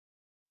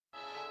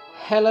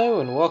Hello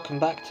and welcome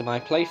back to my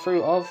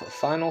playthrough of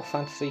Final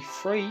Fantasy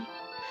III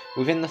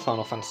within the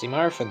Final Fantasy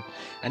Marathon.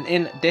 And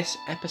in this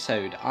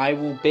episode I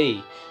will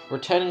be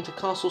returning to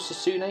Castle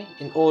Sasune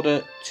in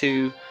order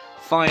to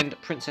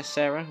find Princess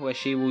Sarah, where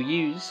she will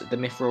use the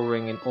Mithril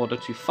Ring in order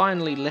to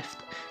finally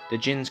lift the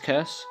Djinn's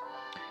curse.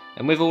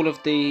 And with all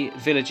of the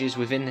villages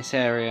within this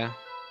area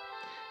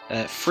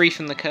free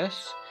from the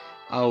curse,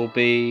 I will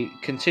be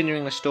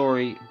continuing the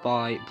story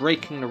by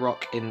breaking the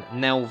rock in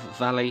Nelv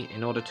Valley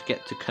in order to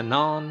get to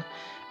Canaan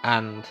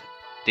and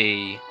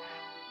the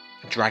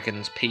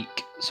Dragon's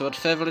Peak. So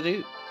without further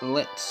ado,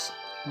 let's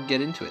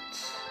get into it.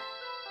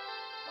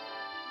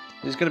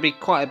 There's going to be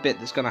quite a bit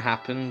that's going to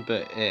happen,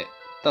 but it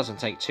doesn't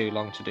take too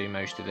long to do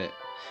most of it,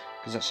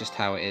 because that's just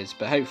how it is.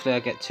 But hopefully I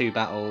get 2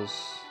 battles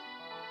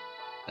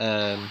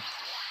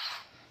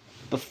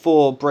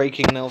before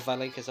breaking Nelv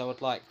Valley, because I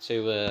would like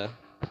to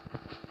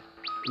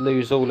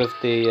lose all of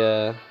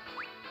the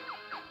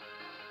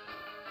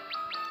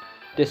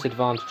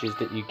disadvantages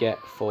that you get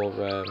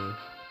for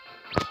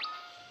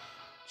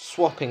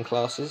swapping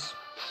classes,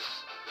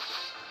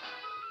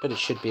 but it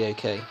should be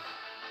okay.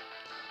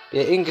 But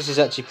yeah, Ingus is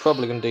actually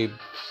probably going to do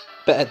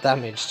better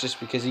damage just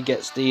because he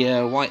gets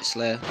the White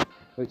Slayer,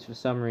 which for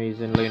some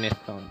reason Lunith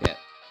can't get.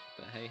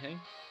 But hey hey.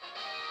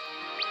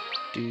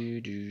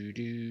 Do do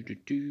do do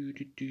do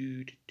do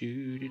do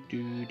do do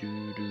do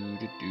do do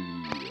do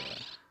do.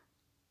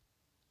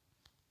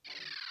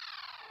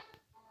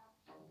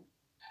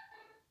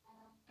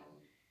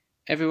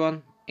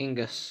 Everyone,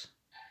 Ingus,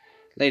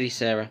 Lady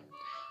Sarah,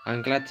 I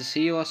am glad to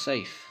see you are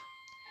safe.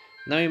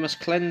 Now you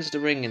must cleanse the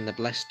ring in the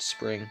blessed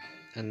spring,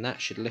 and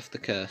that should lift the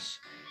curse.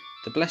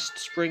 The blessed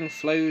spring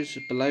flows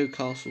below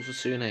Castle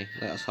Sasune.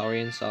 Let us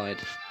hurry inside.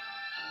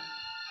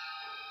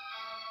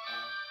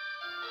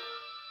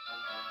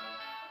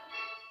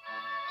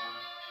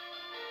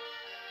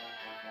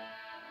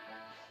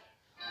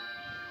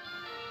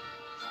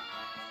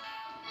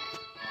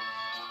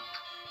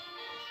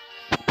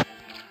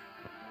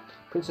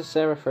 Princess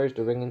Sarah throws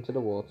the ring into the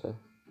water.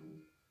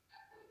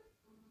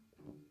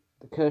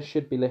 The curse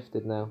should be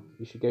lifted now.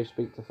 You should go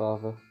speak to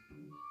Father.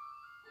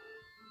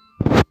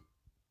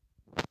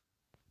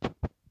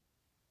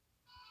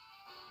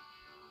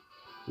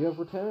 You have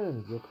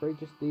returned. Your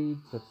courageous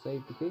deeds have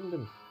saved the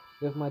kingdom.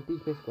 You have my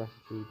deepest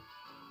gratitude.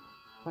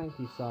 Thank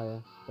you,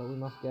 sire, but we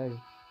must go.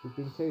 We've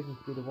been chosen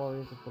to be the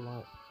warriors of the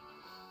light.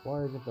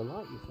 Warriors of the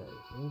light, you say?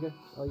 Ingus,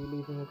 are you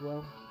leaving as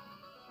well?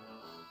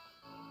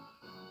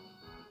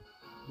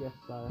 Yes,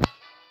 sire.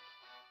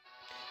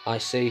 I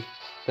see.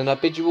 Then I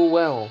bid you all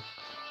well.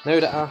 Know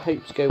that our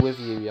hopes go with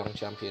you, young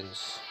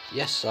champions.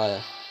 Yes,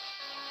 sire.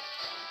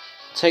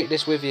 Take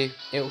this with you.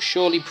 It will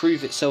surely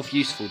prove itself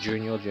useful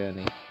during your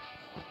journey.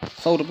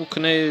 Foldable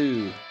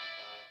canoe.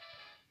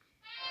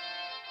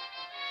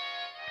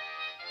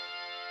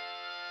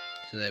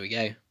 So there we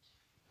go.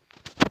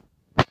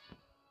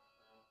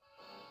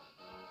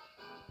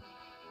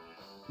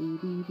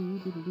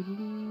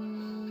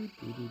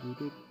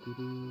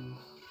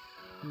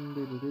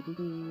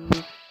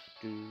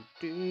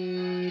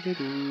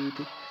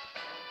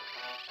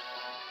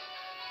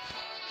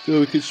 So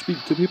we can speak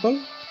to people?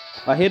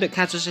 I hear that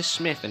Castle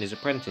Smith and his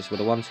apprentice were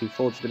the ones who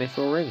forged the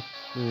Mithril Ring.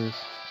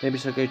 Maybe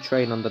so go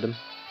train under them.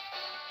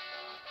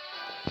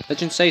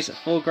 Legend says that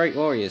 4 great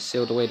warriors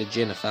sealed away the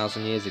Djinn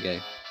 1,000 years ago.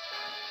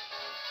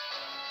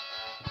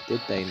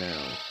 Did they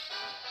now?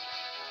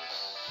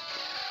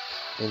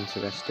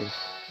 Interesting.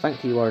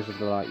 Thank you, Warriors of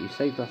the Light, you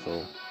saved us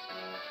all.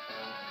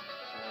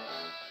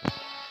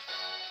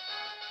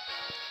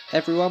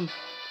 Everyone,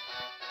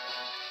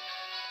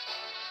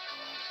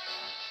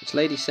 it's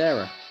Lady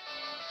Sarah.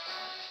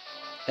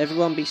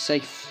 Everyone be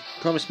safe.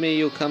 Promise me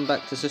you'll come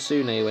back to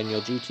Sasune when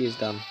your duty is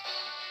done.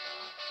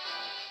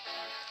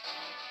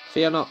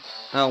 Fear not,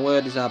 our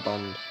word is our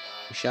bond.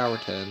 We shall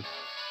return.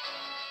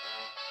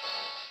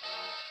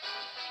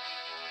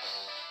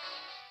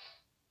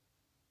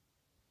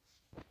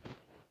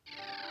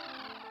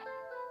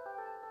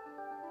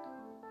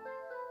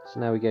 So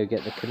now we go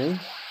get the canoe.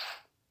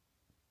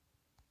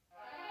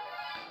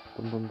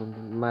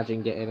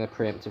 Imagine getting a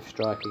preemptive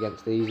strike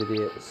against these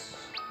idiots.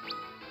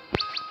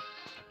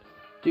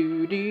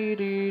 Do do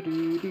do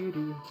do do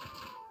do.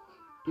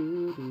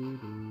 Do do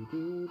do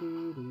do do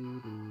do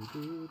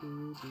do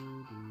do do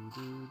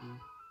do do.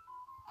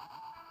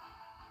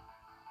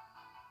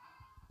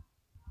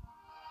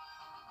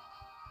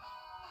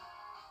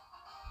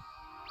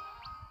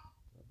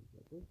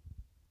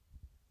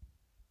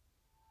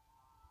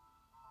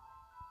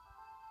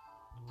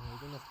 You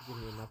don't have to give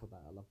me another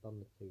battle, I've done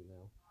the 2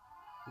 now.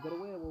 You got a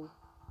werewolf.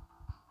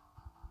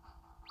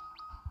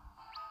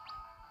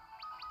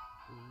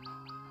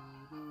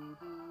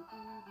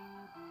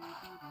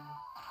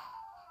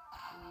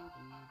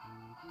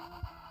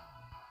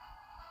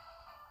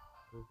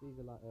 Because these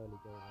are like early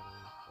game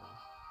enemies, so.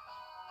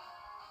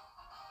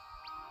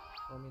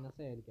 Well, I mean, I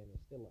say early game,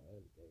 it's still like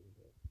early game,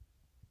 but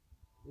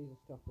these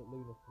are stuff that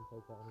Lunith can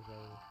take out on his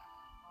own.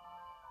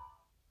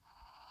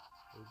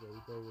 There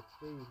you go with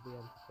 3 with the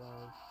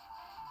Enterprise.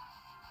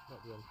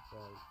 Not the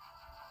Enterprise.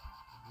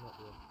 not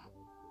the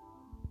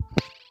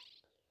other.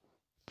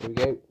 Here we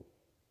go.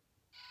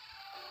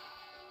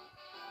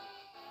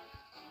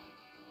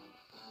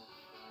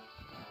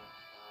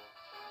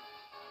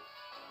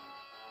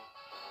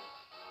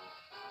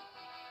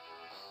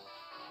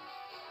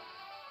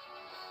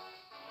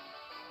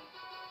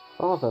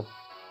 Father.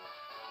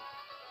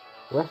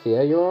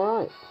 Refia, you're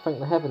alright. Thank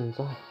the heavens.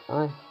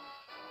 I...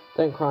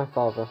 Don't cry,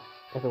 Father.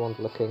 Everyone's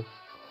looking.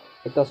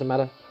 It doesn't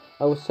matter.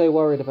 I was so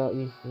worried about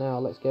you. Now,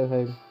 let's go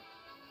home.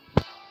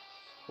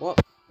 What?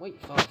 Wait,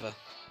 Father.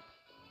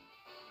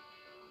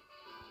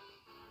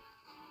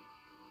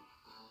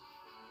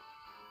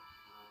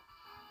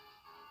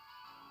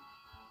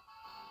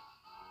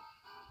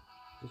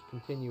 Just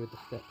continue with the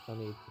steps I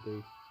need to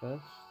do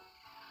first.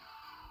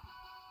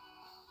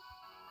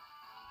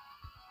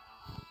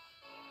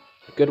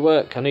 Good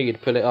work. I knew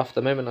you'd pull it off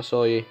the moment I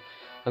saw you.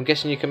 I'm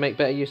guessing you can make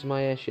better use of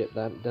my airship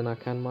than I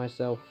can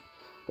myself.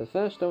 But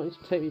first, I want you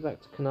to take me back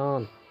to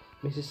Canaan.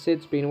 Mrs.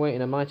 Sid's been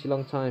waiting a mighty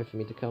long time for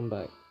me to come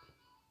back.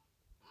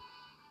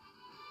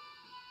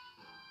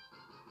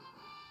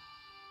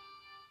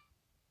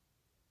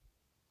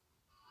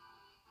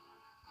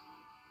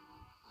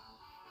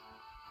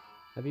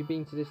 Have you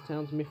been to this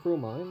town's mithril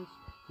mines?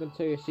 I'm going to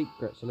tell you a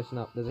secret, so listen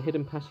up. There's a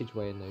hidden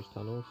passageway in those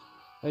tunnels.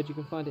 I heard you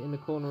can find it in the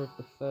corner of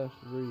the first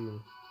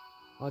room.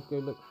 I'd go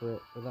look for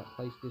it, but that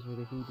place gives me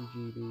the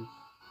heebie-jeebies.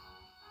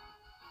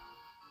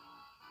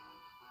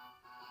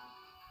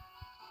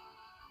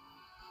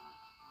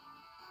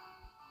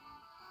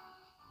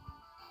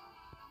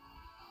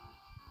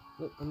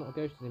 Look, I'm not a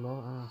ghost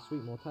anymore. Ah,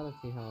 sweet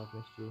mortality, how I've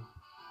missed you.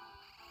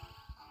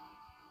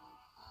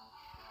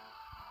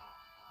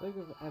 Those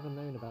who have ever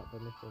known about the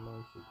mithril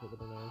mine secret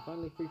would know. I'm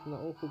finally free from that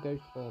awful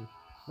ghost form.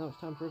 Now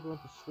it's time for everyone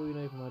to swoon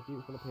over my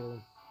beautiful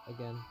appearance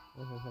again.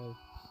 Oh ho ho.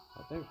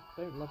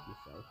 Don't love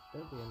yourself.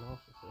 Don't be a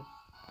narcissist.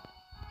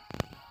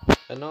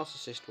 A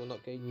narcissist will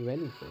not gain you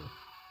anything.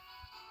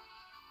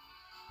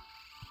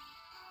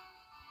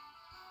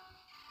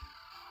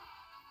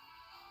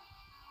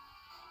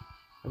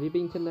 Have you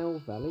been to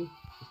Nelv Valley?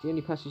 It's the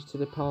only passage to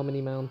the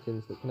Palmini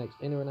Mountains that connects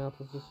inner and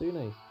outer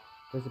Sasune.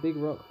 There's a big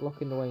rock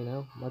blocking the way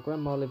now. My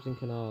grandma lives in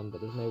Canaan,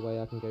 but there's no way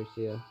I can go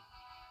see her.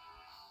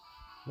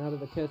 Now that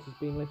the curse has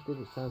been lifted,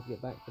 it's time to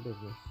get back to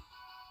business.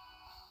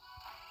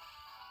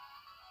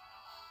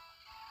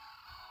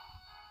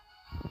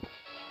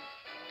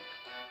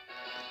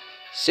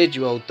 Sid,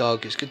 you old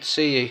dog, it's good to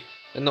see you,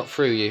 and not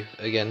through you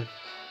again.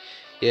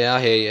 Yeah,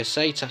 I hear you.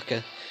 Say,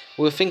 Tucker,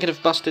 we were thinking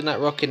of busting that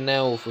rock in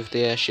Nelv with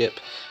the airship,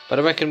 but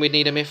I reckon we'd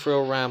need a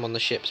mithril ram on the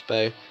ship's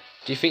bow.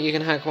 Do you think you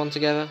can hack one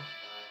together?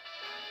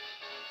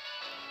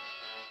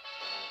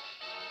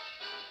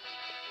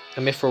 A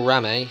mithril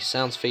ram, eh?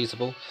 Sounds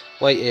feasible.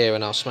 Wait here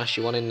and I'll smash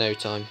you one in no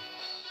time.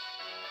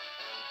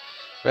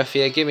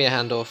 Refia, give me a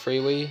hand or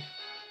three, will you?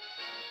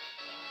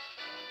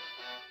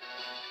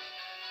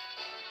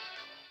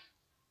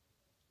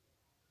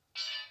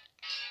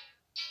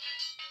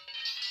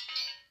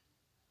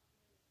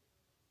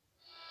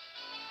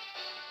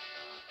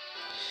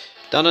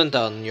 Done and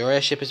done. Your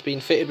airship has been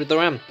fitted with the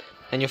ram,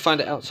 and you'll find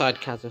it outside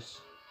Castle.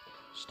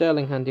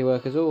 Sterling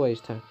handiwork as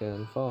always, Tucker,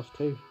 and fast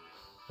too.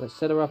 Let's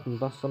set her up and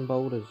bust some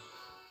boulders.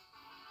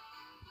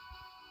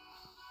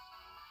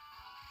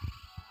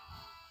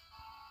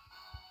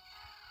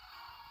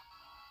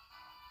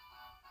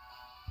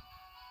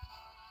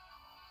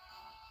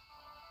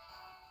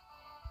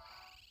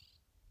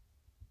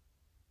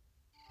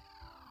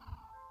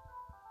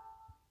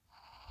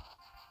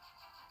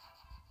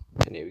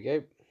 And here we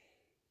go.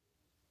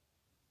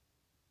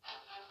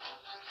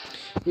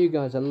 You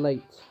guys are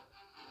late.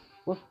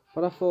 What?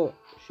 But I thought,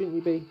 shouldn't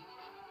you be?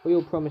 We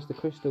all promised the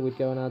crystal we'd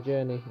go on our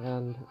journey,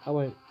 and I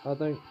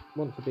don't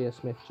want to be a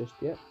smith just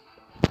yet.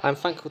 I'm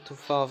thankful to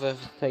Father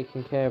for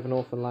taking care of an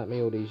orphan like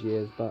me all these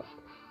years, but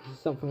this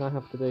is something I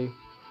have to do.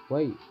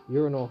 Wait,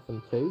 you're an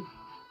orphan too?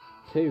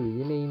 Two?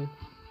 You mean...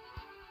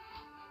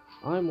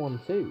 I'm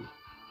one too?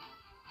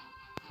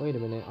 Wait a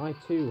minute, I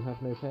too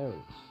have no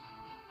parents.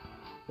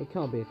 It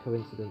can't be a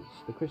coincidence.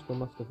 The crystal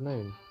must have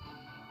known.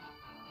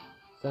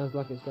 Sounds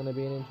like it's going to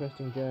be an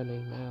interesting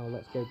journey. Now,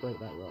 let's go break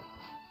that rock.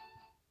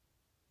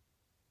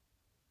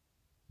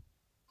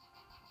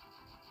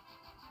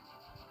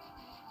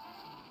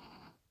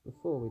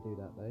 Before we do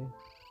that, though,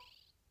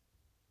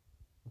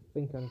 I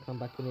think I can come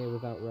back in here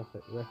without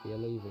Refia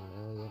leaving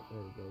now. Yeah,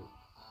 there we go.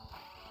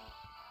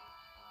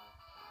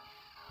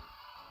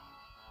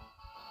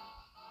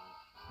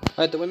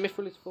 I heard that when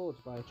mithril is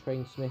forged by a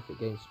trained smith, it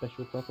gains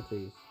special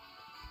properties.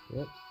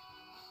 Yep.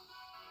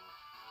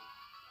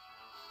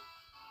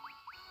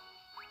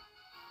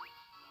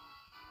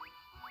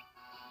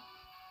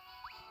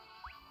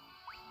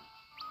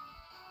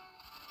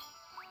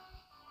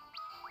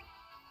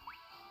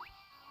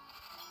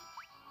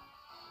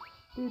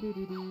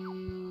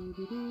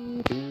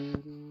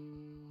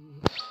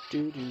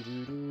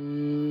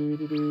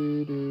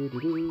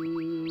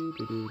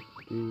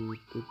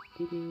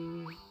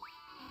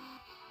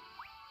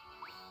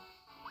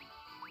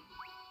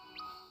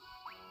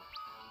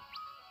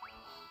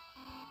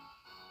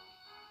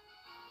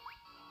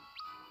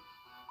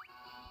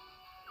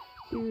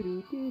 So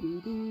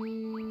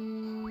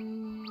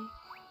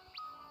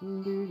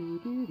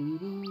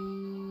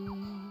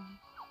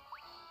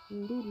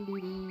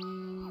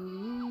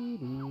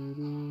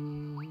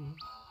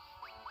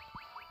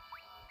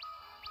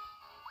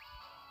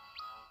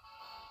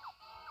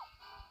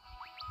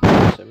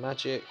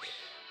magic.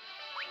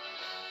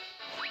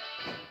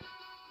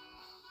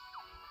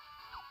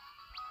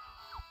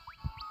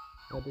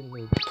 I didn't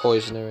need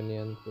poisoner in the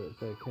end, but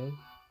it's okay.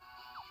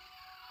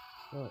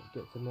 Right,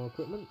 get some more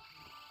equipment.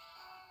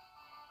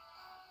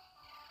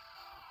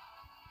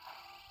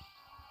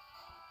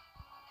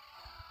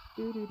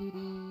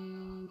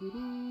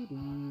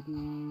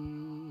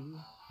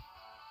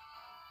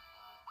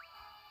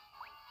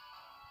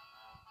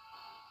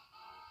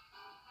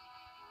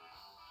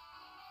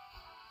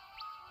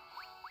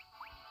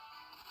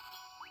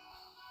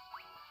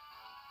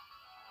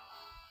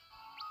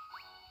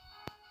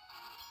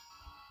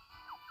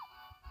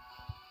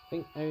 I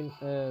think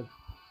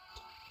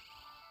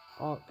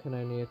Arc can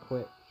only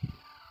equip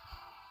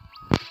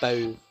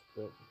bows,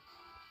 but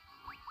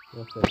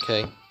that's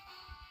okay.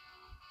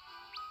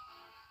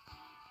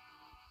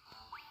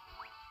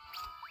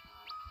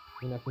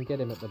 I mean, I can get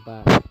him at the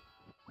back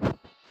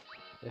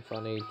if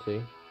I need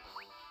to.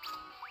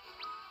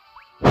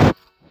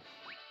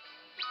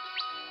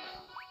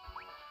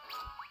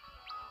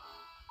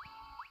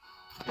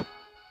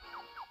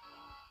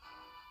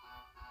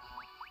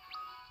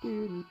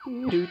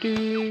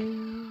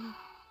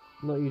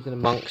 I'm not using a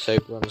monk, so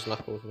bronze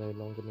knuckles are no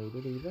longer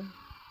needed either.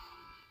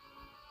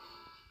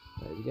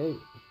 There we go.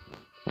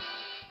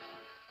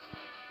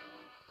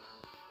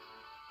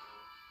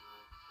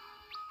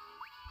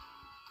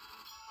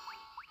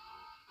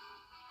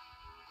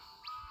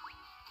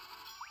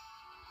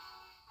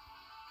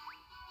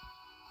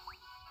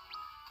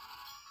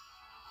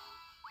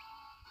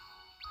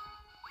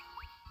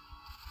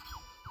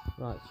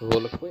 Right, so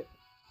we'll equip,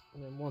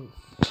 and then once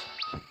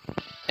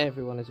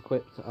everyone is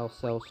equipped, I'll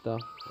sell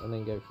stuff and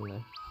then go from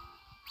there.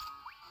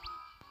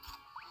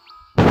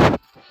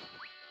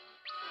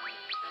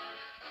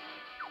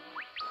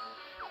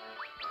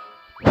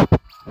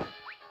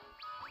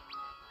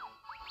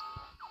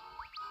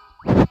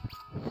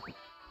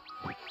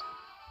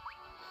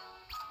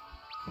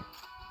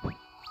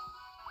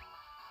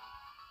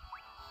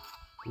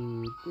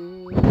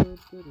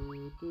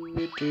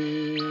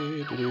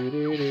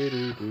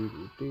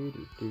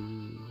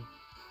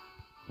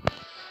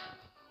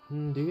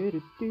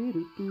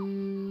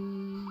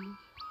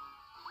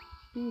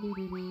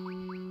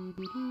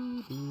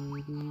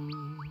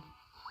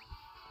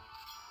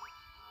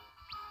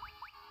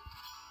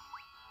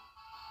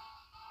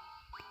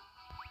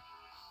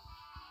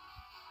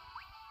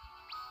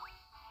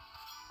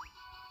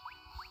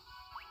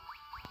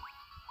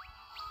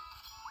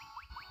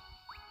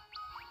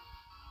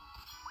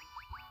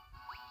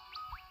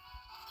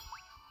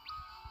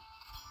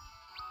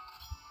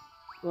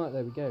 Right,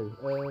 there we go.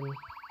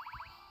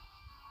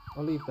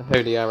 I'll leave the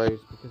holy arrows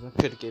because I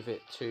could give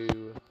it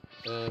to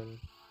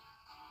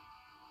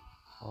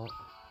Arc.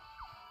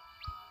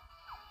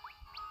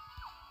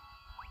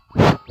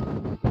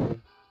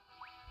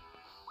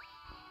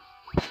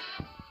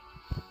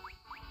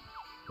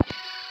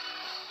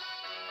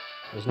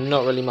 There's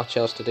not really much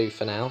else to do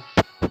for now.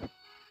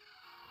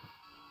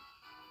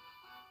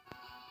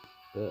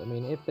 But I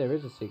mean, if there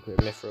is a secret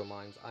in Mithril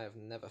Mines, I have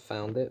never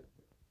found it.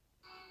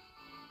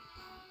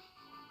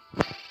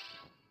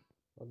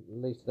 At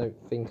least I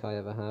don't think I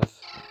ever have.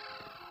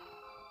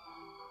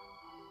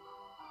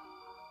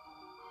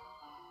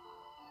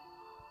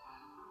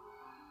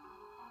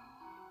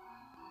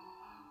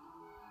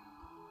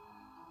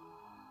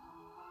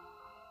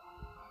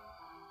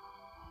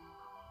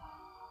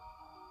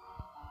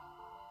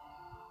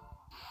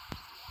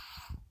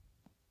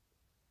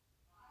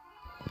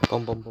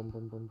 Bum bum bum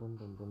bum bum bum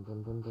bum bum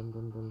bum bum bum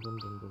bum bum bum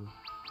bum bum.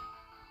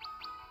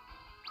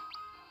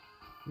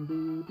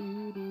 Do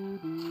do do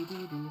do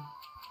do do.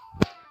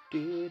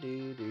 Do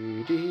do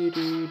do do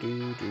do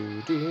do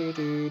do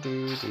do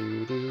do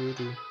do do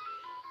do.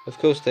 Of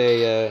course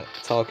they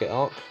target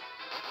Arc.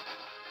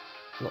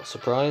 Not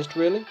surprised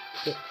really.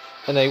 But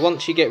anyway,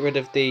 once you get rid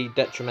of the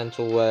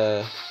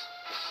detrimental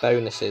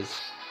bonuses,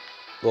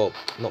 well,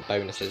 not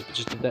bonuses, but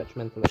just the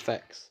detrimental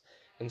effects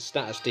and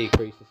status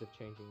decreases of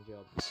changing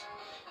jobs,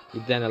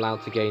 you're then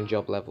allowed to gain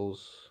job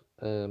levels,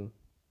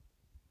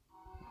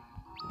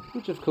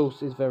 which of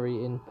course is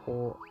very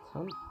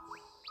important.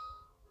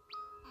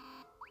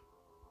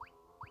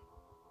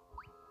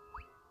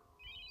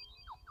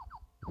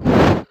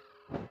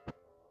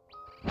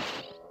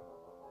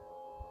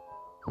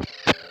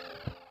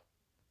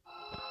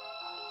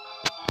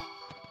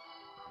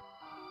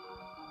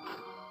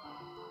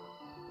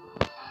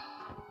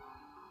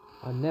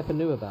 I never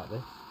knew about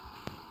this.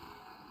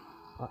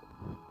 I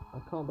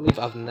can't believe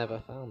I've never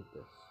found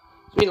this.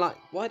 I mean, like,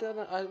 why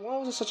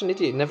was I such an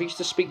idiot? Never used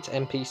to speak to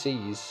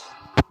NPCs.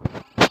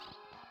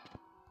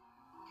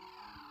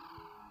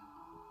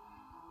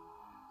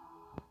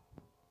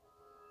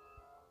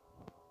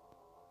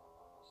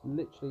 It's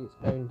literally its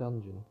own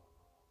dungeon.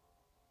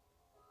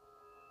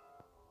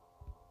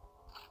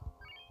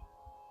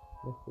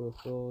 Mithril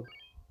sword.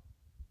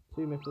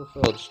 2 mithril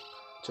swords.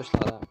 Just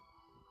like that.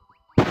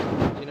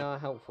 Do you know how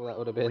helpful that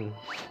would have been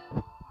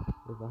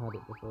if I had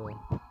it before?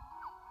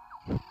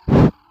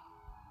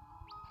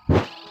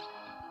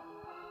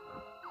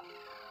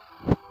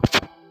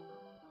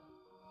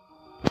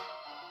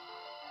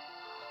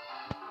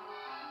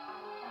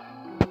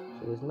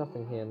 So there's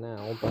nothing here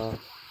now, but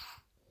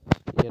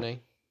you know.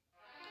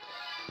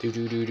 Do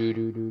do do do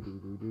do do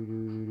do do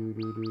do do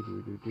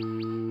do do do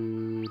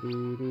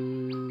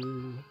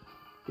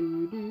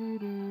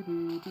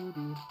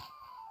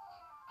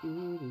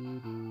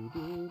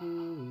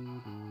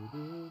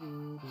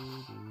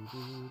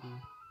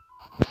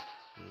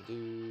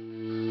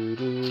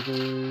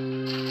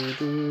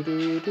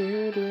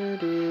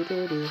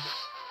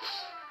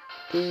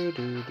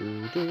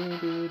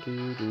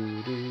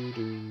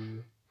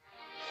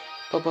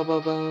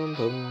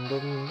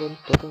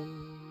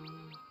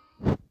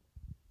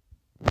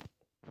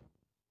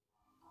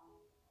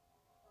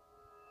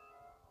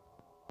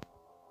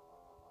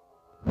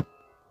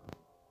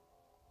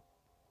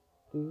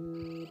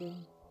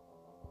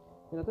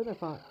I don't know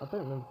if I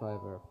don't remember if I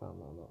ever found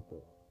that or not,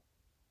 but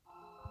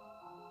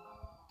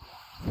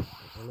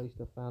at least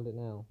I found it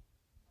now.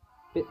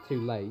 Bit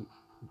too late,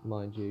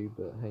 mind you,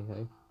 but hey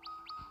hey.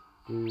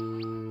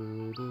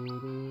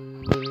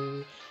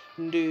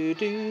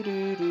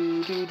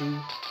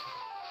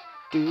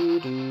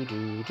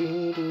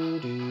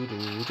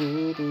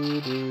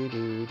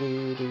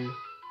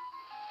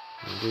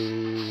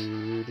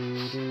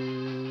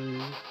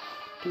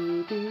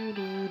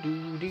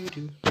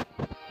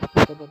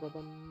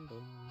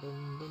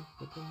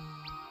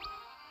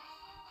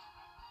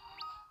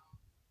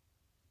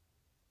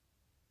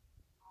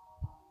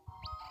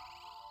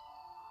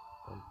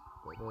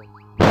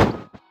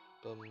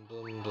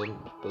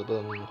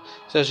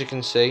 So as you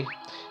can see,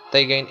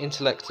 they gain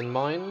intellect and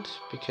mind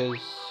because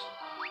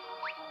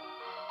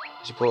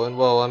it's important.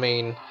 Well, I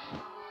mean,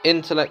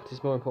 intellect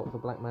is more important for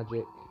black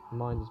magic,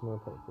 mind is more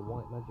important for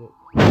white magic,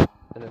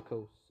 and of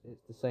course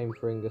it's the same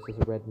for Ingus as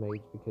a red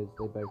mage because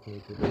they both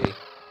need to be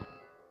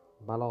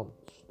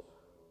balanced.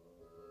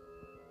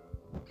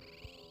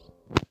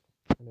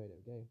 Anyway, there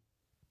we go.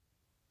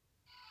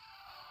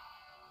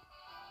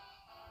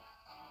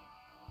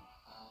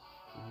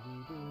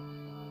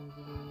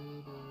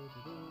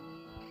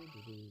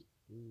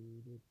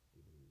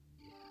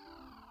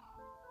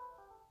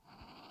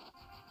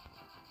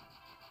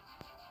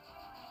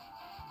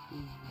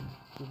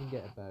 You can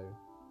get a bow.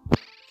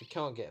 If you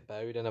can't get a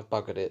bow, then I've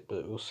buggered it,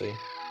 but we'll see.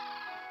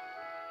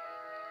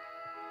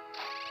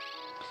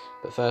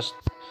 But first,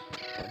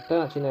 I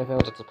don't actually know if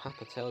Elder to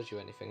Papa tells you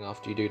anything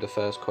after you do the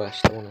first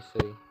quest. I want to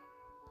see.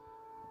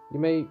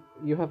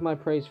 You have my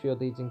praise for your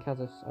deeds in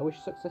Kazas. I wish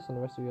you success on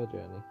the rest of your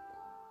journey.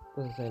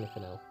 Doesn't say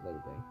anything else. There we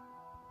go.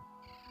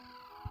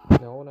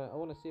 Now I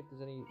wanna see if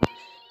there's any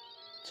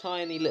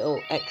tiny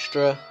little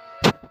extra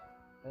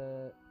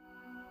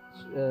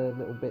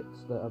little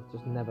bits that I've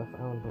just never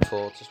found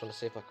before. Just want to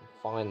see if I can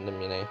find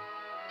them, you know.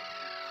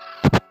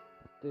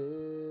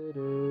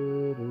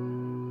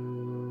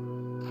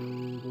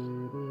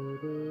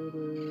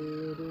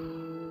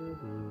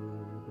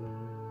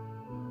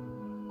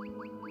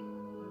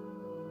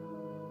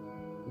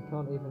 You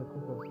can't even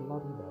equip a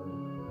bloody bow.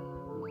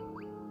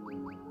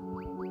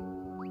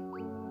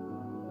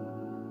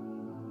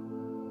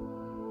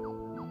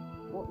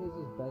 What is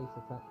his base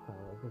attack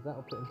power? Because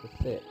that'll put him to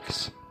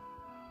 6.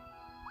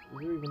 Is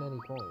there even any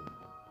point?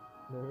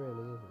 There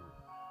really isn't.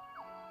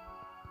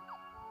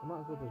 I might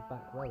as well just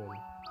back row him.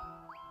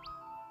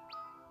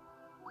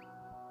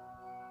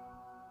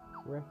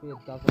 Refia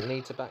doesn't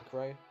need to back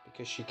row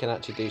because she can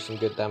actually do some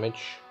good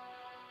damage.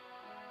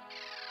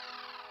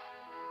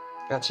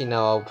 Actually,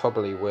 no, I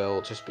probably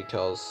will just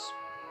because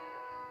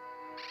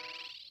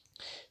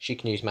she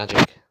can use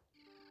magic.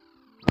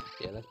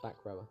 Yeah, let's back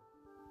row her.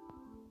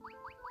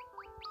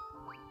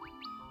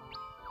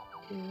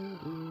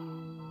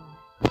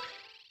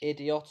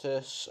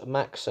 Idiotus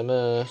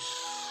Maximus.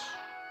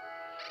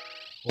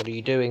 What are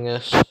you doing,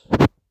 us?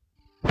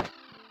 There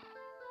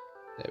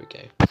we go.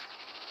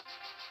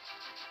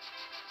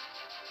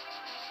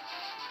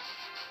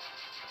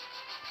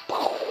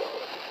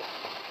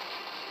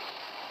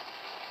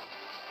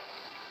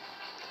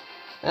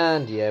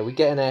 And yeah, we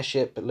get an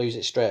airship but lose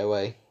it straight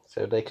away.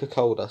 So they could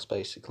hold us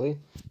basically.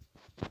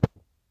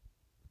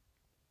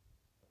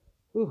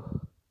 Whew.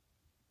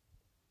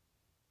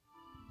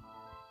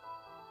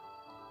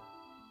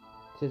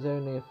 Tis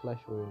only a flesh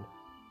wound.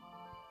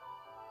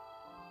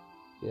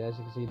 Yeah, as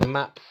you can see, the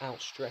map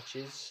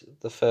outstretches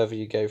the further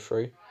you go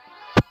through.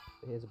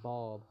 Here's a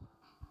barb.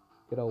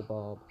 Good old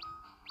barb.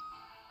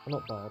 Well,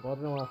 not barb, I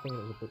don't know why I think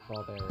it was a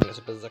barbarian. It's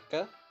a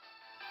berserker.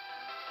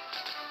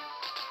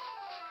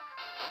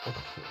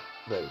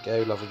 There we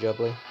go, lovely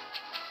jubbly.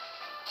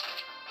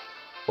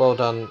 Well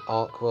done,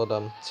 Ark, well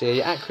done. So yeah,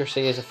 your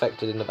accuracy is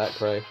affected in the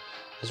back row,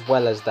 as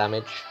well as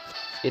damage.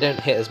 You don't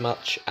hit as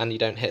much, and you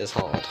don't hit as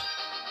hard.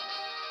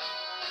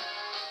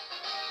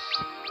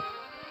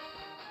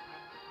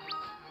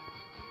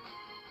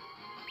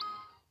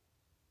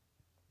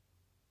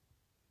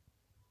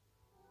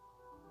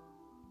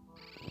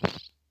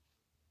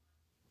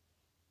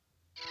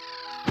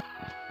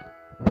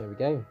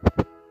 go.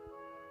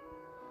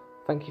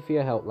 Thank you for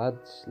your help,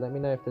 lads. Let me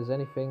know if there's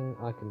anything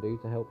I can do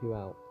to help you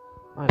out.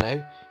 I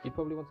know, you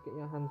probably want to get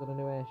your hands on a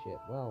new airship.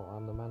 Well,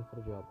 I'm the man for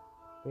the job.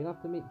 But you'll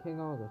have to meet King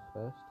Argos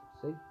first,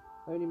 see?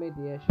 I only made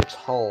the airships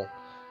whole.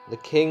 The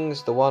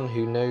king's the one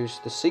who knows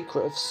the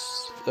secret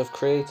of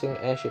creating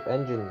airship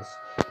engines.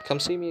 Come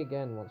see me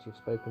again once you've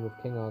spoken with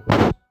King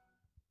Argos.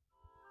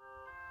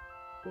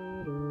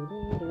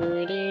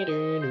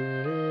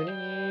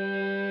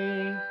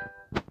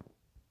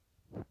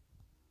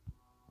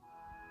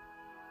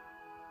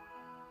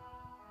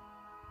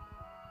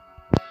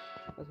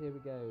 As here we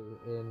go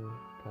in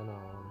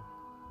Canaan.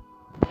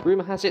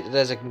 Rumour has it that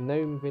there's a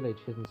gnome village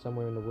hidden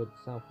somewhere in the woods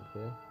south of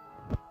here.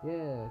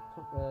 Yeah,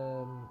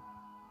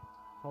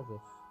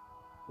 Tozus.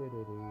 I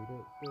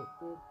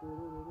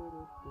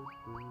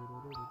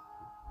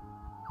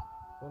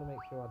want to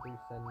make sure I do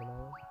send them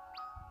over.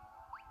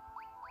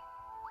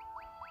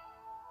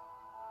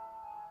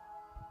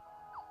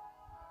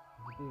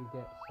 You do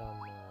get some,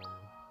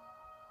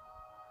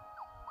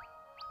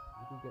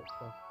 you do get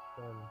stuff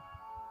from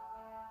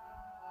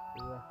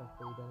the FF3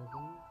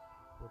 denizens,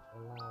 which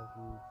allows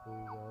you to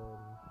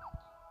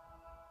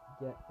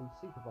get the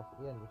super boss at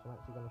the end, which I'm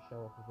actually going to show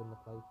off within the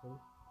playthrough.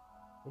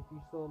 If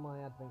you saw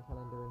my advent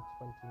calendar in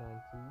 2019,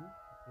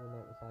 you'll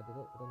notice I did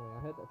it. But anyway,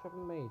 I heard that a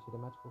travelling mage had a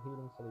magical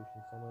healing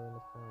solution somewhere in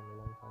this town a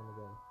long time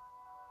ago,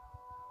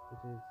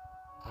 which is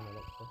an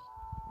elixir.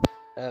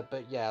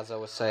 But yeah, as I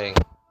was saying,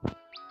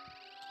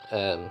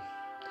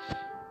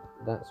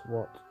 that's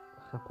what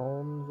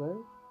happens,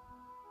 though.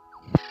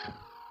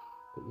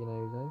 Put your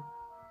nose, though.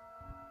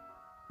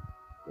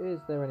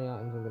 Is there any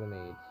items I'm going to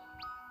need?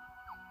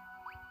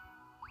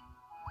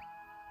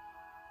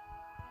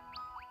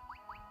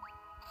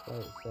 Play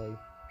it safe.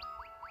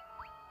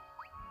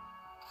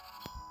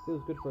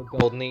 Feels good for a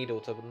gold needle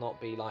to not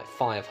be like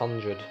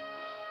 500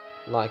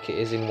 like it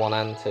is in 1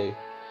 and 2.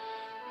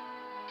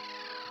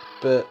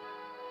 But,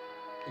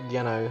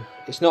 you know,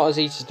 it's not as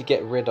easy to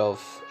get rid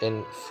of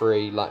in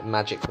 3, like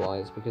magic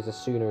wise, because the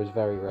Sasune is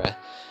very rare.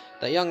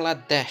 That young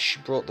lad Desh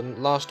brought the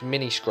last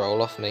mini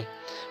scroll off me.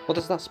 What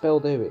does that spell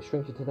do? It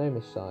shrinks you to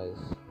gnomish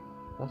size.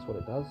 That's what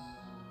it does.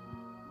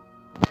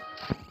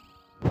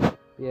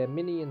 Yeah,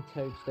 mini and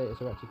toad status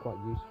are actually quite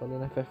useful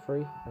in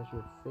FF3, as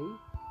you'll see.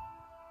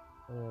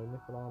 Anyway,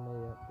 Nickel Armor,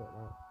 yeah, got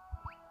that.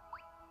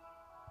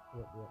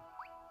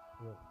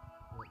 Yep.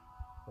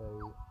 So,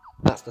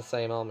 that's the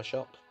same armor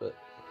shop, but...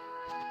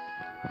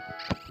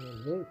 There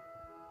we go.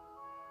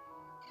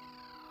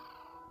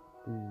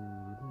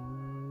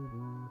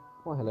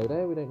 Why, hello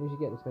there, we don't usually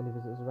get this many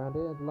visitors around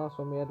here. The last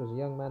one we had was a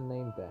young man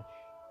named Desh.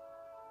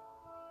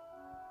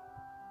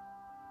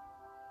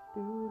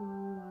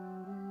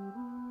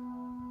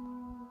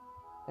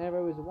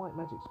 Arrow is a white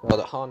magic spell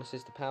that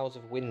harnesses the powers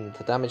of wind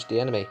to damage the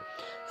enemy.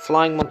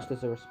 Flying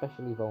monsters are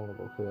especially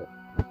vulnerable to it.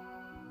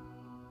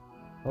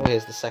 Oh,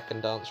 here's the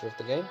second dancer of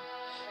the game.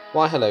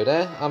 Why, hello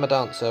there, I'm a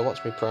dancer,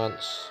 watch me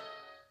prance.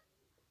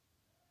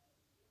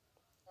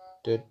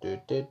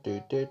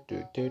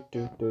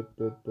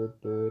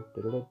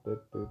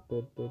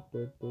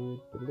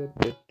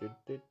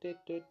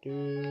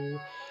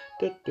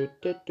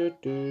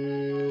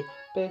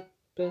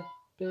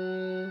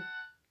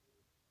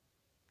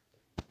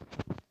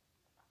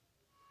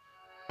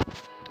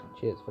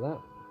 Cheers for that.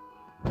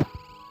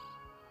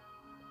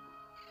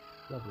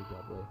 Lovely.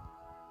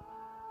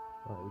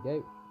 Right, here we go.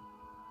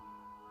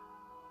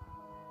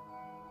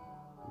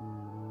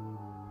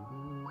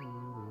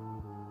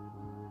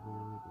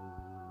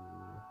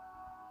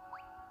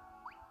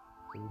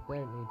 So we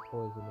don't need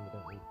poison and we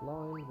don't need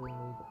blind, we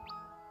need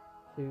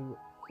 2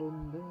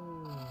 thunder.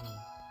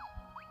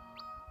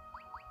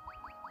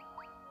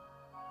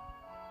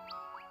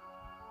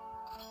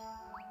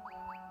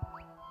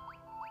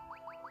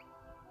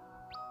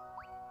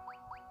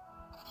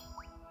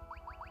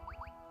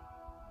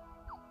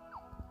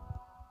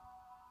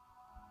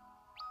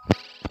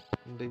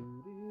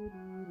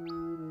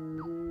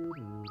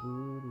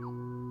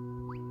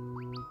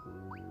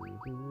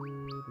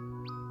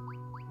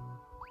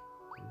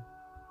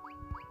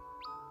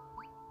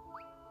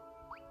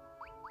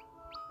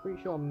 Pretty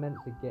sure I'm meant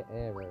to get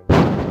arrow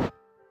now.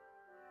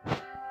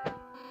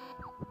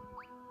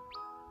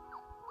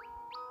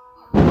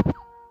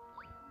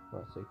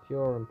 Right, so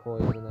cure and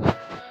poison there.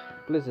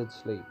 Blizzard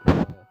sleep,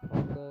 fire,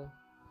 thunder.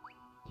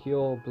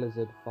 Cure,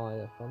 blizzard,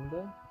 fire,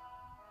 thunder.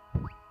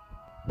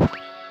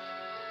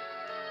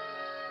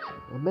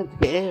 I'm meant to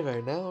get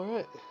arrow now,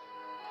 alright.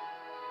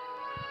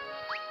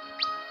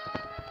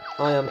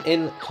 I am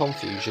in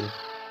confusion.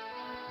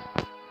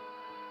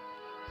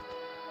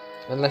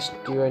 Unless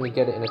you only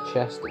get it in a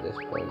chest at this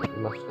point,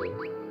 you must do.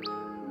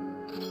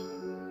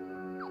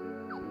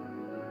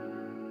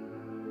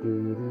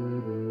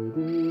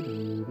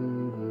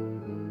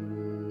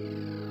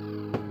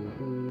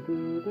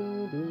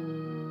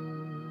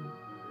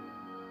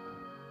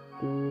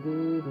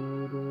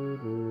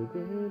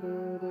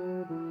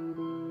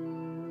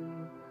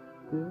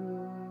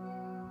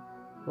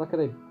 Like how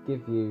they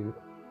give you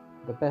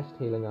the best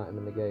healing item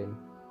in the game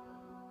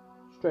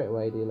straight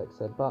away, the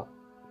elixir, but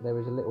there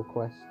is a little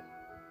quest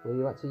where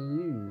you actually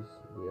use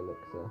the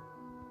elixir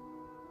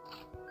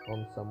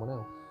on someone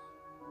else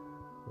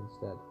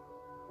instead.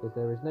 Because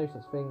there is no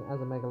such thing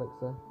as a mega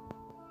elixir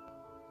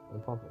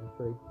in Final Fantasy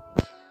 3.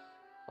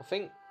 I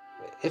think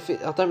I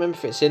don't remember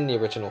if it's in the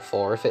original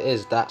 4. If it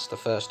is, that's the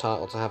first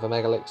title to have a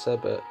mega elixir.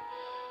 But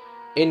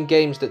in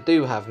games that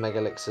do have mega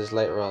elixirs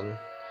later on,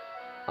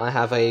 I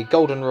have a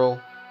golden rule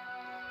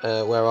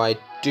where I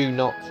do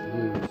not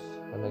use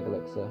a mega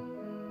elixir.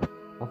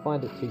 I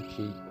find it too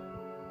cheap.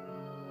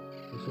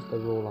 It's just a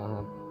rule I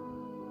have.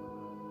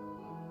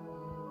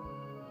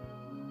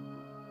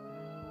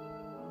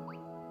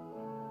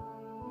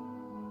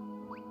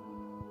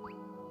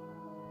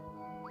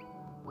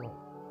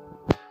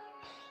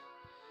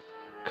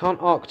 Can't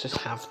Ark just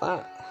have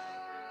that?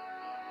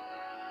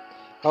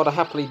 I would have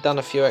happily done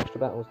a few extra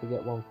battles to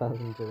get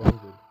 1,200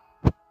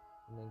 and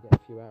then get a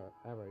few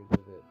arrows with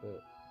it,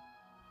 but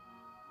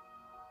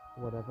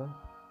whatever.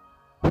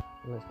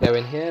 Let's go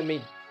in here,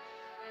 meet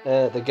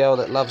the girl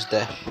that loves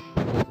Dash.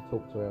 I need to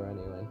talk to her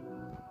anyway.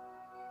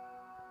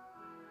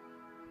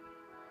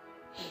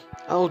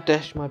 Oh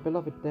Dash, my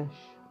beloved Dash,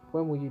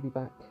 when will you be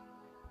back?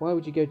 Why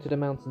would you go to the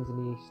mountains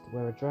in the east,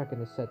 where a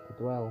dragon is said to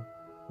dwell?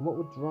 And what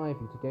would drive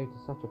you to go to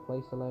such a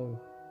place alone?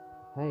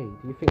 Hey,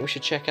 do you think we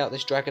should check out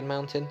this dragon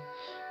mountain?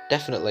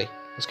 Definitely.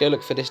 Let's go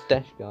look for this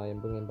Dash guy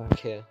and bring him back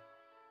here.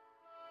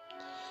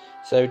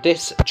 So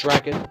this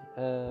dragon,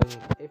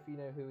 if you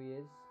know who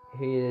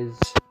he is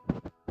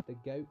the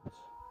goat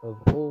of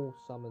all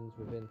summons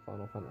within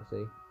Final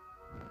Fantasy.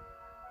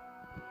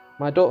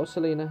 My daughter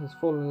Selena has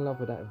fallen in love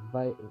with that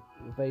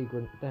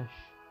vagrant Dash.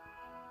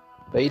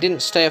 But he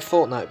didn't stay a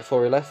fortnight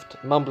before he left,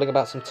 mumbling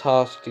about some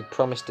tasks he'd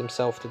promised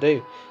himself to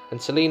do,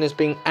 and Selena's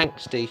been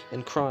angsty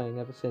and crying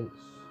ever since.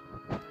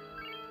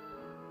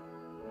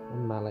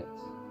 And Mallet.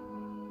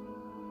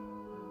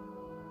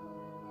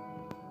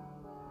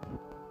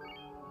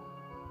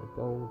 A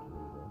gold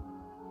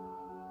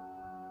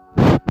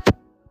reader.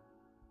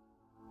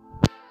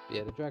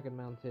 Yeah, the Dragon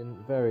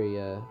Mountain, very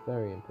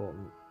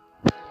important.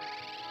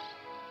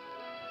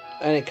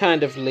 And it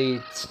kind of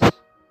leads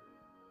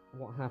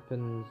what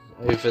happens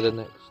over the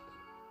next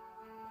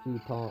few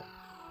parts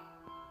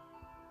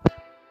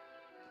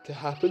to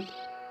happen.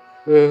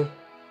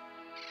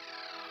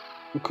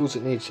 Because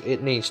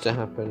it needs to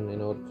happen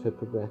in order to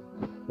progress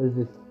as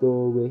a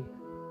story.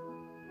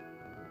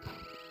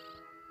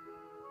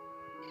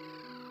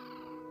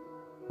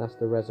 That's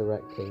the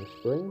resurrecting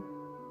spring.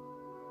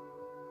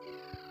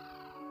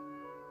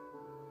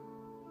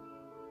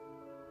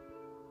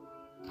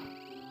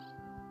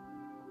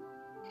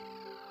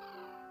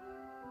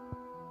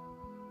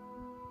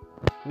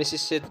 Mrs.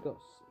 Sid's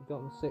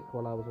gotten sick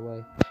while I was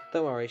away.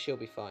 Don't worry, she'll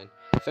be fine.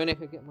 If only I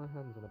could get my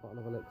hands on a bottle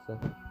of elixir.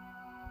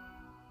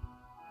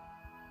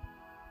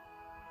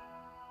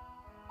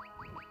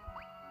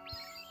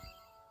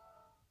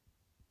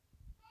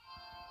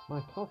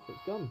 My cough, it's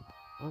gone.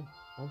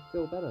 I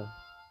feel better.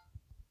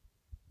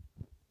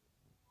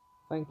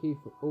 Thank you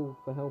all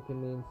for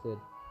helping me and Sid.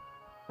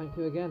 Thank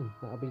you again.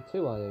 That'll be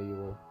 2 I owe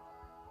you all.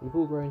 You've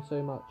all grown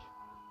so much.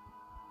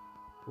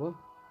 What?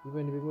 You've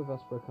only been with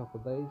us for a couple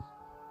of days.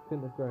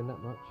 Couldn't have grown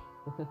that much.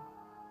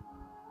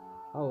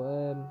 Oh,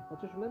 I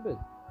just remembered.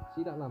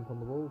 See that lamp on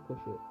the wall? Push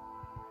it.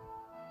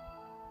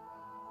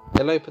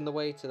 It'll open the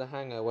way to the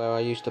hangar where I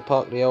used to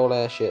park the old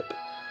airship.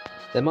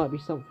 There might be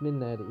something in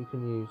there that you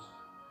can use.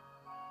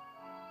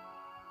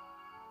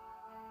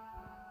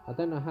 I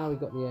don't know how we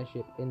got the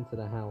airship into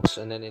the house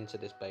and then into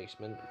this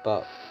basement,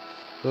 but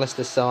unless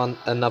there's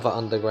another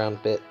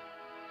underground bit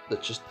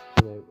that just,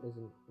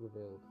 isn't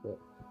revealed. But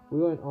we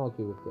won't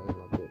argue with game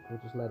logic, we'll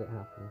just let it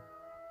happen.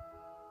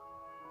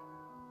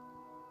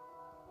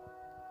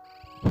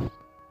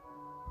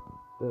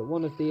 But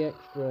one of the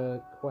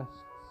extra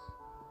quests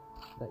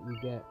that you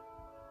get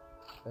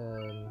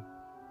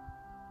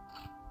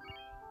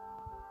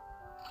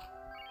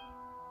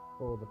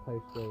for the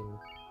post-game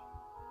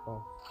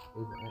boss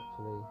is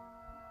actually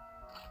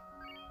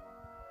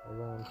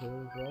around here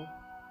as well.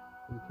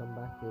 You come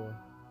back here,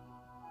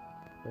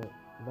 but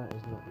that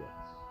is not yet.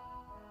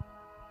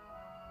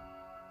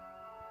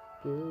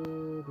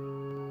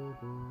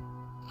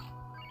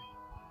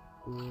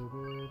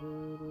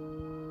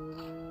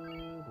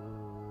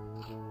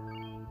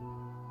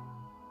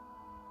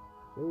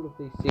 So all of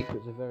these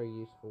secrets are very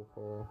useful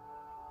for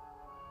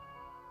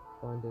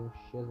finding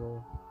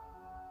Shizzle.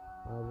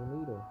 I will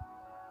need her.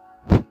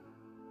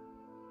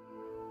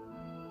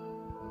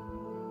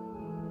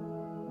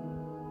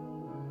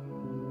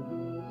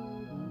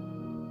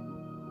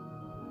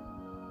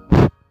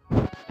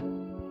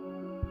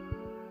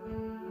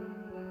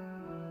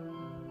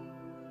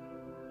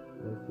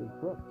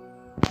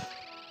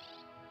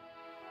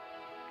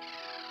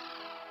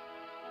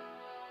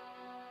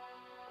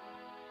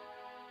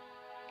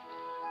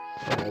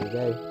 There we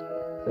go.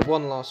 So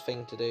one last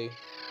thing to do,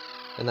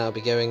 and that'll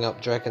be going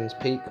up Dragon's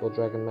Peak or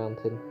Dragon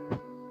Mountain.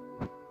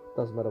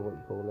 Doesn't matter what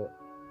you call it.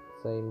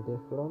 Same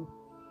difference.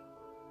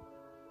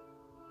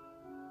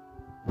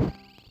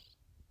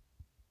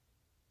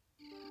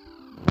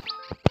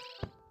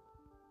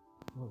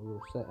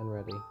 set and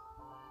ready.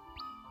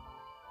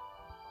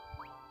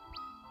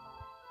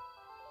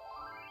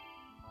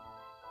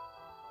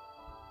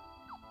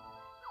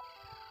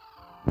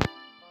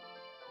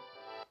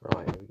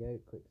 Right, here we go,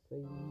 quick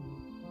save.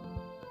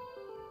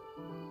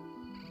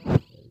 There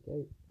we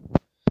go.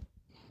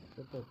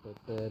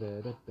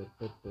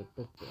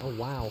 Oh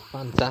wow,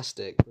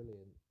 fantastic,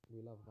 brilliant.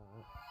 We love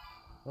that.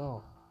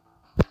 Oh.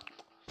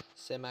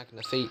 C'est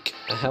magnifique.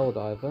 A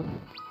helldiver.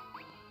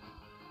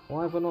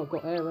 Why have I not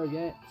got aero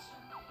yet?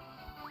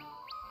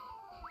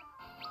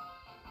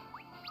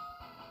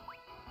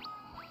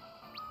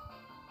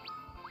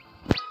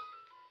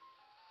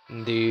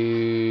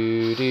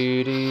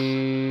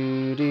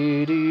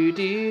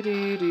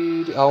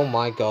 Oh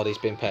my god, he's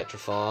been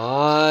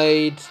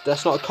petrified.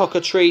 That's not a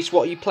cockatrice.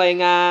 What are you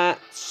playing at?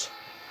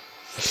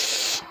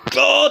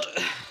 God!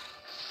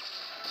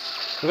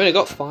 We've only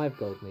got 5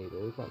 gold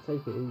needles. Like,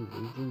 take it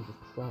easy. Jesus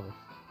Christ.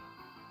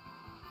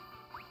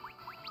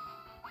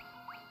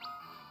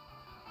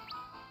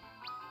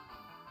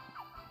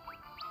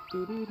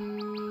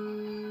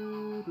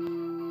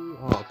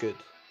 Oh, good.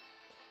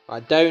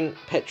 Right, don't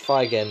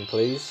petrify again,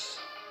 please.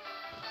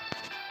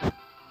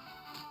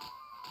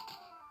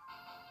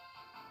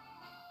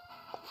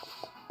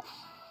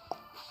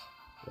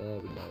 There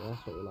we go.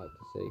 That's what we like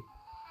to see.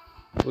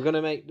 We're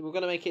gonna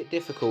make it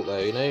difficult though.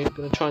 You know, we're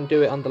gonna try and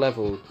do it under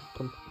leveled.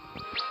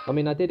 I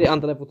mean, I did it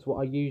under level to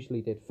what I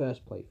usually did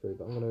first playthrough,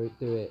 but I'm gonna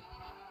do it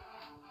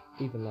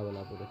even lower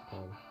level this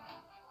time.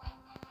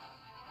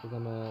 Because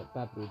I'm a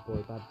bad boy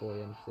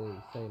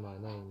MC. Say my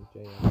name,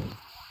 JM.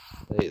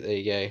 There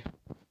you go.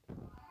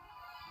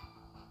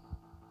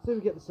 So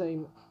we get the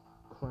same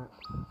crap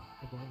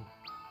again.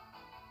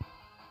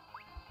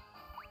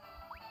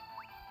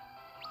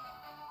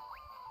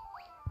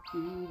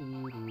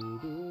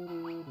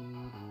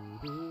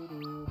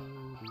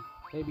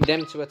 Maybe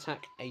them to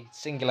attack a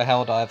singular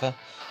helldiver.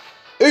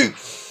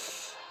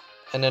 Oof!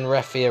 And then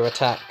Refia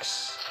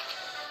attacks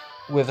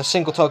with a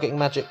single targeting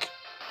magic.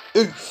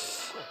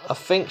 Oof! I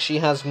think she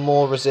has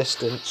more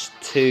resistance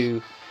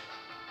to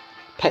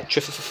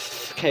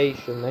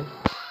petrification then.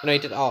 No, he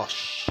did. Oh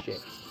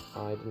shit!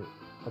 I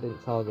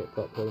didn't target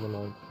properly. Never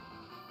mind.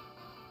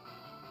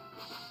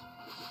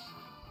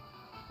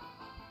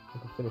 I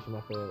can finish him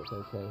off here. It's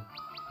okay.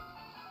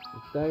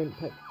 Just don't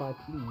petrify,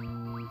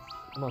 please.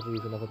 I might as well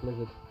use another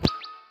blizzard.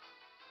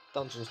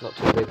 Dungeon's not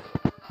too big.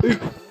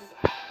 Oof!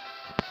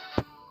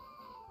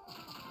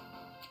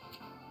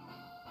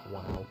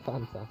 Wow,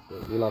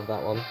 fantastic. We love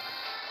that one.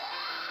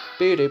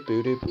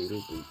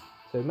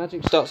 So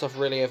magic starts off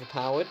really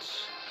overpowered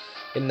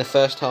in the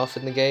first half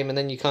of the game, and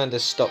then you kind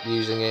of stop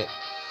using it.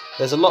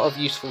 There's a lot of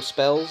useful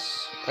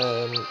spells,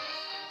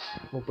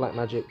 more black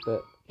magic,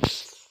 but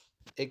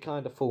it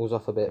kind of falls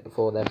off a bit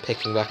before then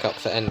picking back up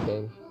for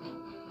endgame.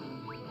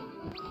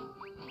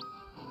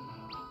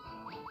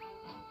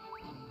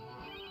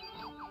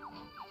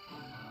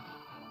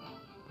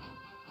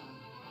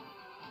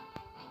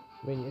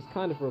 I mean, it's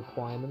kind of a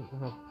requirement to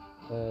have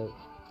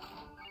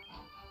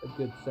a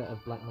good set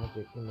of black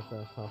magic in the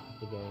first half of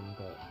the game,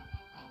 but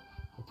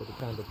I think it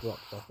kind of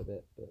drops off a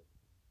bit. But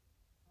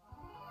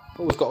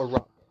oh, we've got a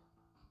ruck.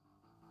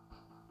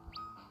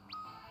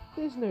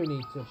 There's no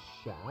need to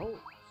shout.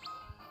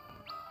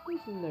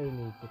 There's no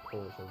need to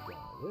cause a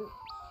riot.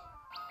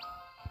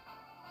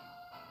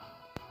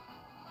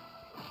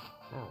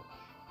 Ouch.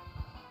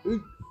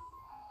 Oof.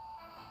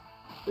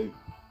 Oof.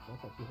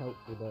 That's actually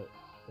helpful that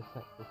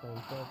attack the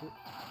same target.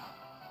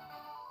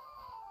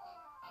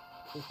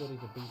 I think all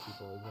these are beefy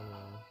boys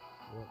anyway.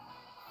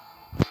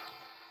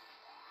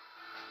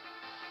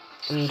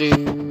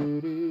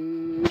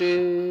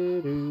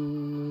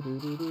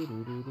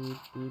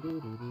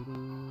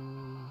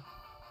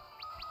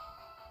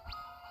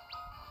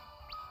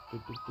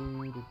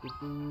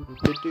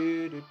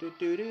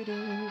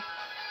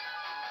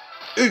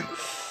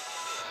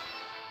 Oof!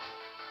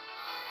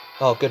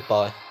 Oh,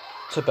 goodbye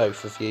to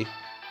both of you.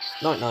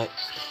 Night night.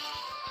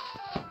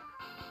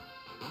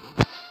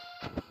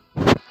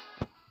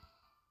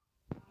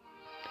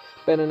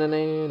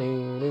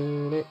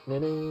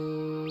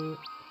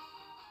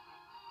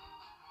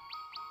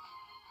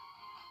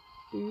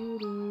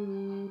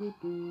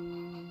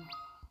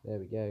 There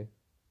we go.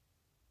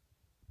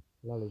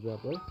 Lovely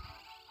job, bro.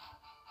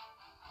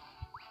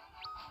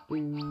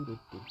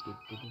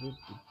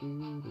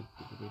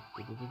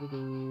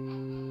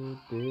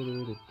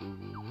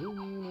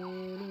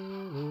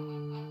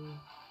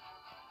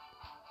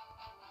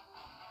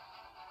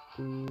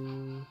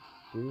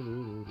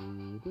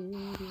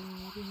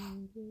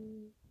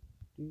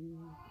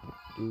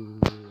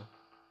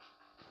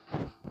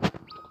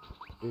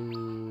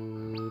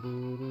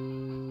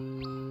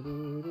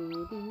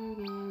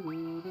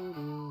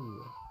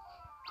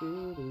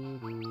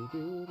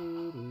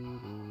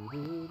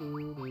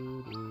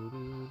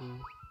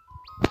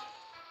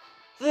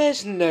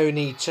 There's no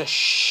need to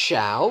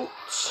shout.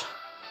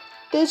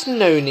 There's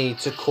no need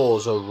to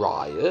cause a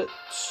riot.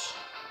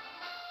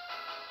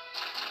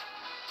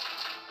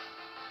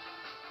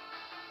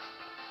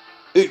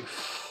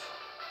 Oof.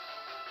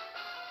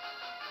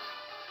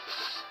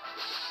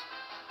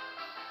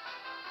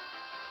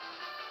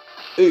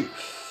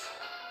 Oof.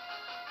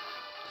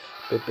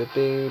 Lovely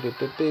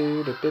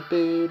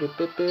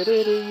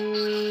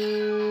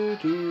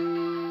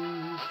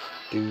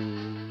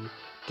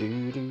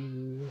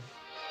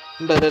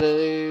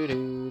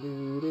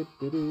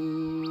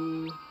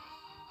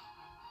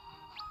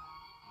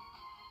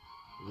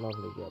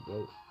job,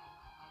 mate.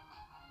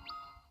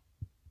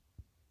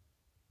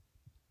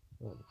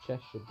 Right, the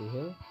chest should be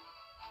here.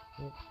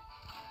 Yep.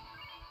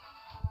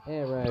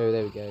 Arrow,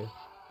 there we go.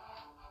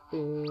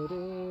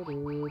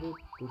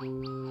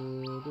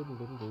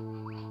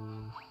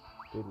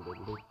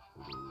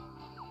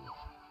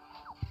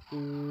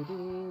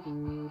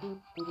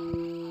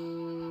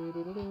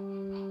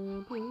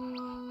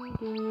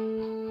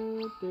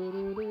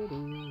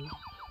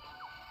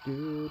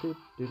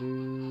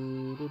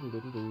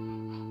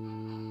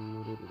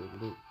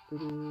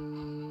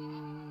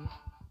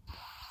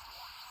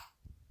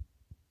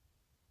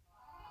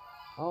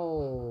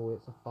 Oh,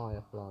 it's a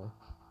firefly.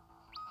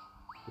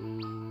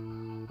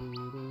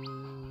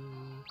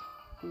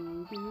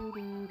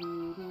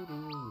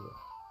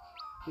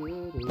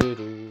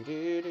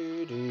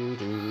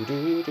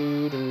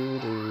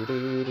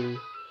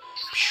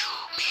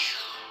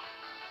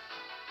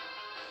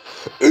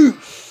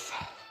 Oof!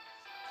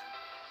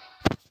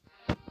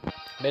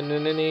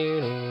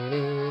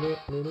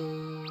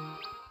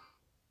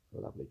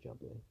 Lovely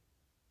jubbly.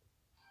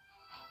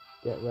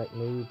 Get wrecked,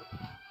 noob.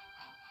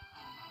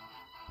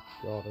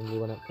 God, and we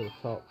went up to the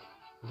top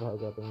without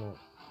grabbing that.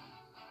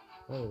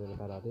 That would have been a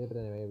bad idea, but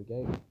anyway, here we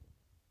go.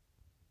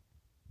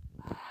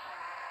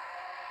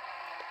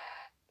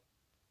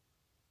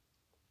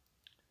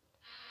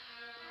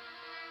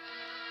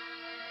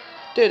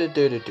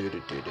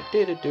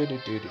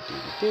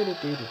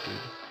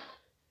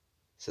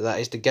 So that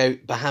is the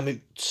goat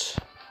Bahamut.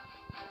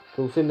 Of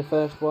course, in the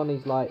first one,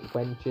 he's like,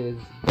 wenches,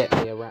 get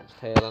me a rat's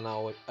tail and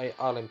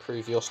I'll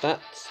improve your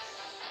stats.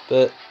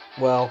 But,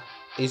 well,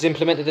 he's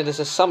implemented it as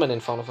a summon in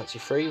Final Fantasy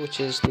III, which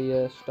is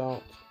the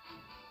start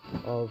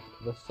of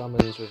the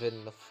summons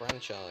within the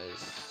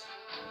franchise.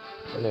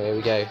 Anyway, here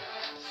we go.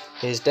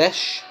 Here's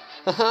Desh.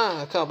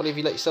 Haha, I can't believe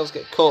you let yourselves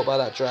get caught by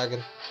that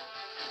dragon.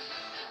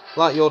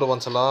 Like you're the one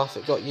to laugh,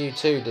 it got you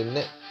too, didn't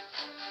it?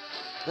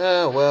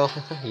 Oh, well,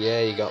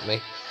 yeah, you got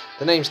me.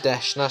 The name's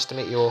Desh, nice to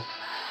meet you all.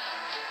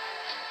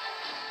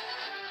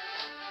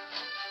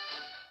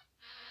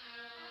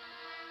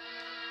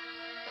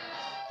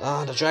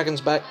 Ah, the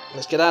dragon's back.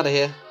 Let's get out of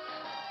here.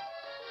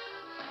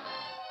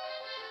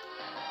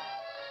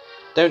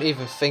 Don't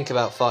even think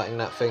about fighting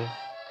that thing.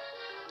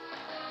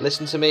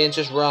 Listen to me and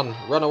just run.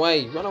 Run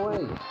away. Run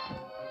away.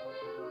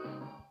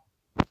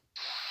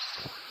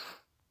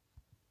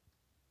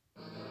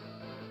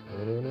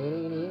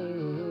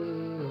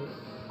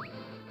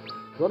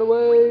 Run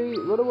away.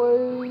 Run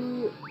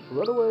away.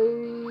 Run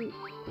away.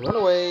 Run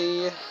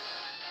away.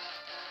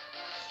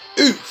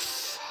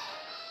 Oof.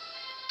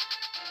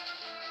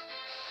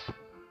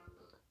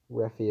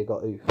 Refia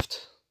got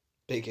oofed.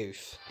 Big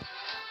oof.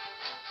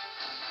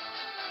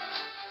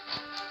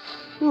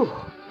 Whew.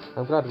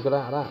 I'm glad we got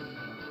out of that.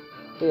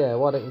 Here,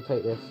 why don't you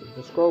take this? It's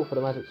a scroll for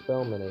the magic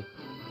spell mini.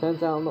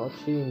 Turns out I'm not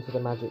attuned to the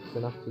magics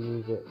enough to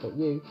use it, but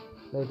you,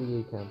 maybe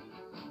you can.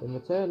 In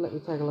return, let me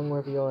tag along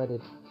wherever you're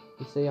headed.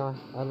 You see, I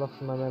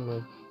lost my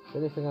memory. The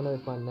only thing I know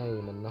is my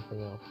name and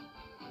nothing else.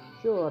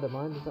 Sure, I don't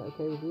mind. Is that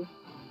okay with you?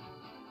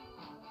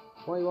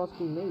 Why are you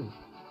asking me?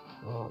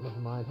 Oh, never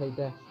mind. Hey,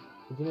 Desh,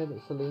 did you know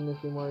that Selena's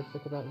been worried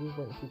sick about you,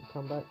 waiting for you to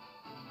come back?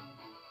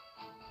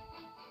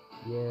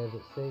 Yeah,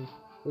 but see,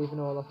 even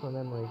though I lost my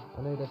memory,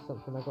 I know there's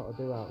something I've got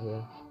to do out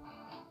here.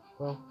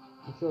 Well,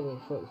 I'm sure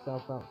it'll sort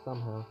itself out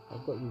somehow.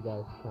 I've got you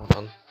guys to count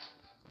on.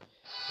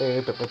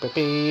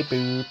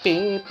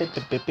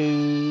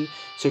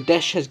 So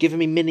Desh has given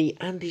me Mini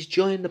and he's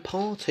joined the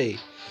party.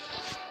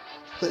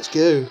 Let's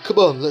go. Come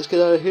on, let's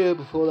get out of here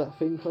before that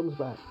thing comes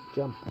back.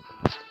 Jump.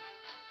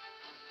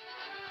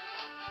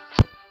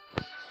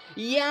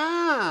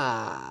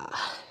 Yeah.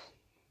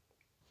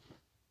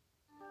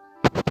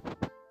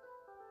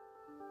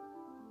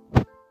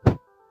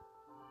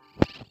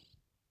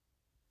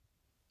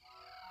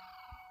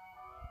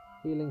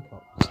 Healing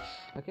Cops.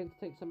 I came to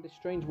take some of this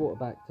strange water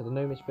back to the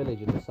gnomish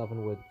village in the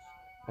southern woods.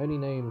 Only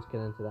gnomes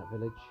can enter that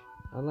village,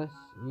 unless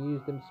you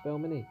use them to spell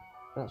Mini.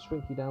 That'll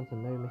shrink you down to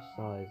gnomish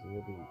size, and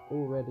you'll be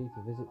all ready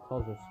to visit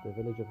Tozus, the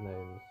village of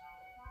gnomes.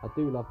 I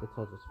do love the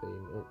Tozus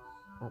theme, it's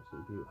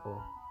absolutely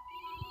beautiful.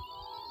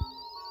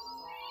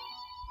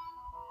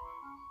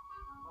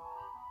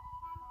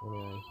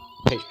 Anyway,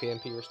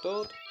 HPMP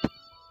restored.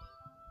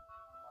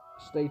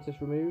 Status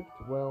removed.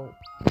 Well,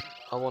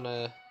 I want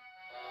to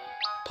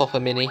pop a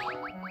Mini.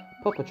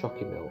 Pop a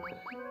Chocky Milk.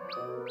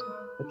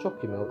 A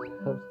Chocky Milk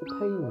helps the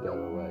pain go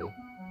away.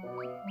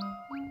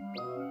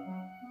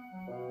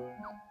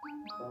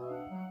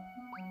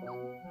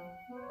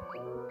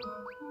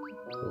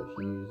 Let's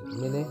use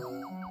Mini.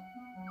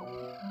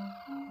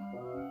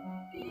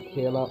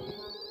 Heal up.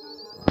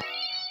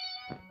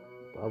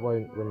 I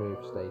won't remove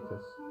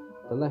status.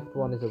 The left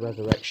one is a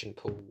resurrection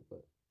pool,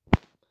 but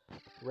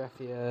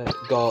Refia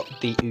got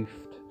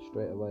de-oofed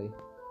straight away.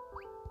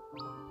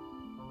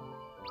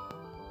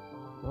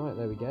 Alright,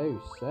 there we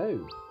go.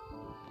 So,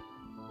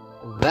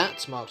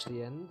 that marks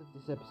the end of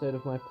this episode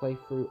of my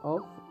playthrough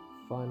of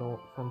Final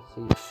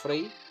Fantasy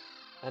III.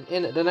 And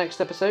in the next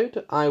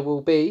episode, I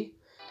will be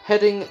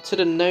heading to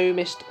the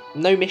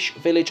gnomish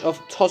village of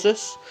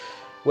Tozus,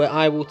 where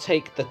I will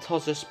take the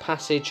Tozus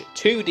passage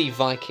to the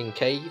Viking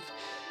cave,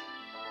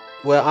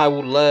 where I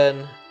will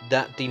learn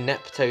that the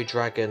Nepto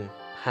dragon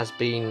has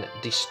been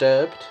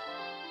disturbed,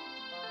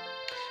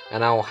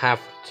 and I will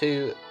have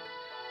to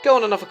go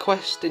on another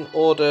quest in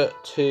order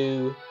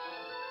to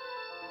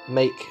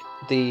make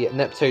the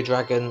Nepto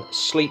dragon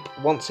sleep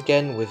once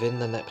again within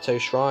the Nepto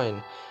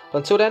shrine. But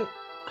until then,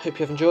 I hope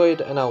you have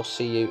enjoyed, and I'll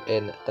see you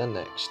in the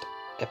next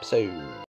episode.